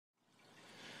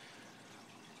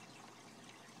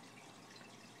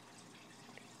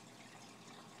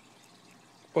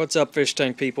What's up, fish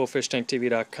tank people?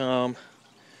 FishTankTV.com.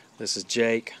 This is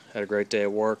Jake. Had a great day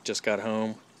at work. Just got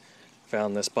home.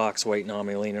 Found this box waiting on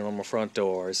me, leaning on my front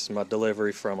door. This is my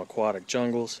delivery from Aquatic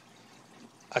Jungles.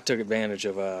 I took advantage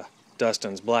of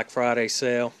Dustin's Black Friday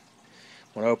sale.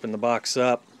 When I opened the box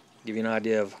up, give you an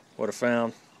idea of what I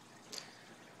found.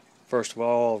 First of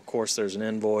all, of course, there's an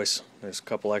invoice. There's a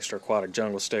couple extra Aquatic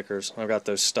Jungle stickers. I've got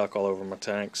those stuck all over my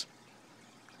tanks.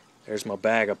 There's my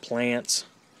bag of plants.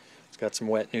 It's got some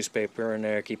wet newspaper in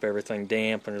there, keep everything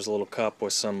damp, and there's a little cup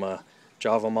with some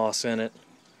Java moss in it.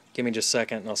 Give me just a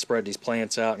second and I'll spread these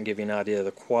plants out and give you an idea of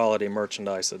the quality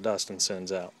merchandise that Dustin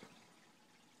sends out.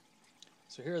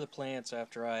 So here are the plants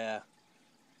after I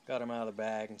got them out of the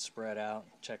bag and spread out,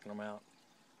 checking them out.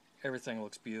 Everything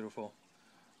looks beautiful.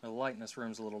 The light in this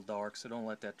room's a little dark, so don't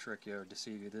let that trick you or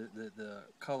deceive you. The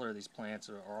color of these plants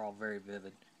are all very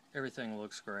vivid. Everything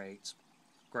looks great. It's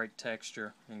great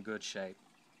texture, in good shape.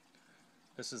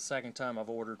 This is the second time I've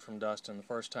ordered from Dustin. The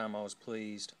first time I was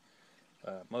pleased.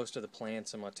 Most of the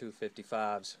plants in my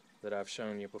 255s that I've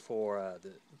shown you before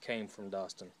that came from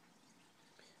Dustin.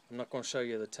 I'm not going to show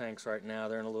you the tanks right now.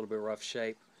 They're in a little bit rough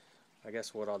shape. I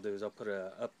guess what I'll do is I'll put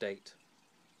an update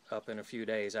up in a few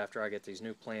days after I get these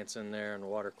new plants in there and the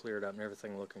water cleared up and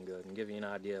everything looking good, and give you an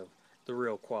idea of the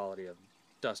real quality of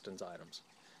Dustin's items.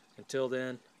 Until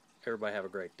then, everybody have a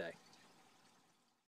great day.